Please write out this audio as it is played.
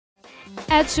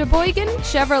At Sheboygan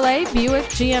Chevrolet Buick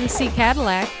GMC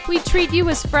Cadillac, we treat you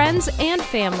as friends and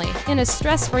family in a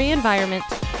stress-free environment.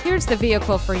 Here's the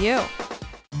vehicle for you.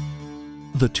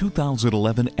 The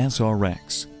 2011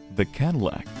 SRX, the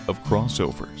Cadillac of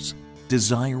crossovers.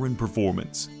 Desire and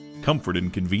performance, comfort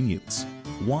and convenience,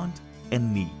 want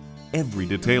and need. Every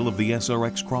detail of the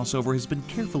SRX crossover has been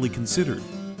carefully considered.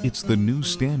 It's the new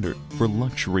standard for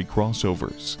luxury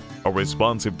crossovers. A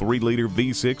responsive 3-liter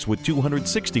V6 with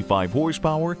 265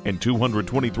 horsepower and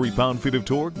 223 pound-feet of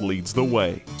torque leads the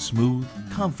way. Smooth,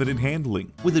 confident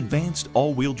handling with advanced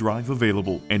all-wheel drive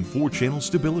available and 4-channel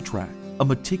StabiliTrak. A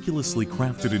meticulously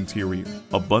crafted interior,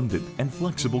 abundant and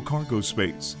flexible cargo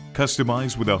space,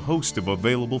 customized with a host of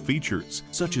available features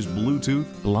such as Bluetooth,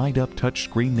 glide-up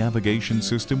touchscreen navigation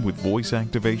system with voice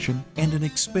activation, and an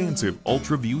expansive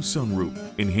ultra-view sunroof.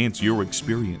 Enhance your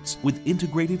experience with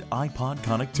integrated iPod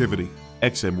connectivity,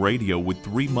 XM radio with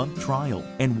 3-month trial,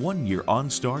 and 1-year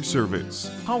OnStar service.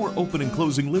 Power open and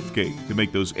closing liftgate to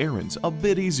make those errands a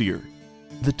bit easier.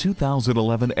 The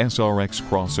 2011 SRX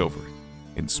crossover,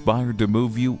 inspired to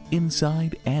move you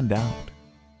inside and out.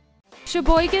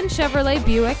 Sheboygan Chevrolet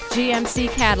Buick GMC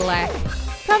Cadillac.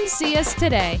 Come see us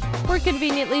today. We're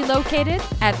conveniently located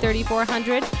at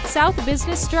 3400 South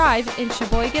Business Drive in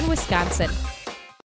Sheboygan, Wisconsin.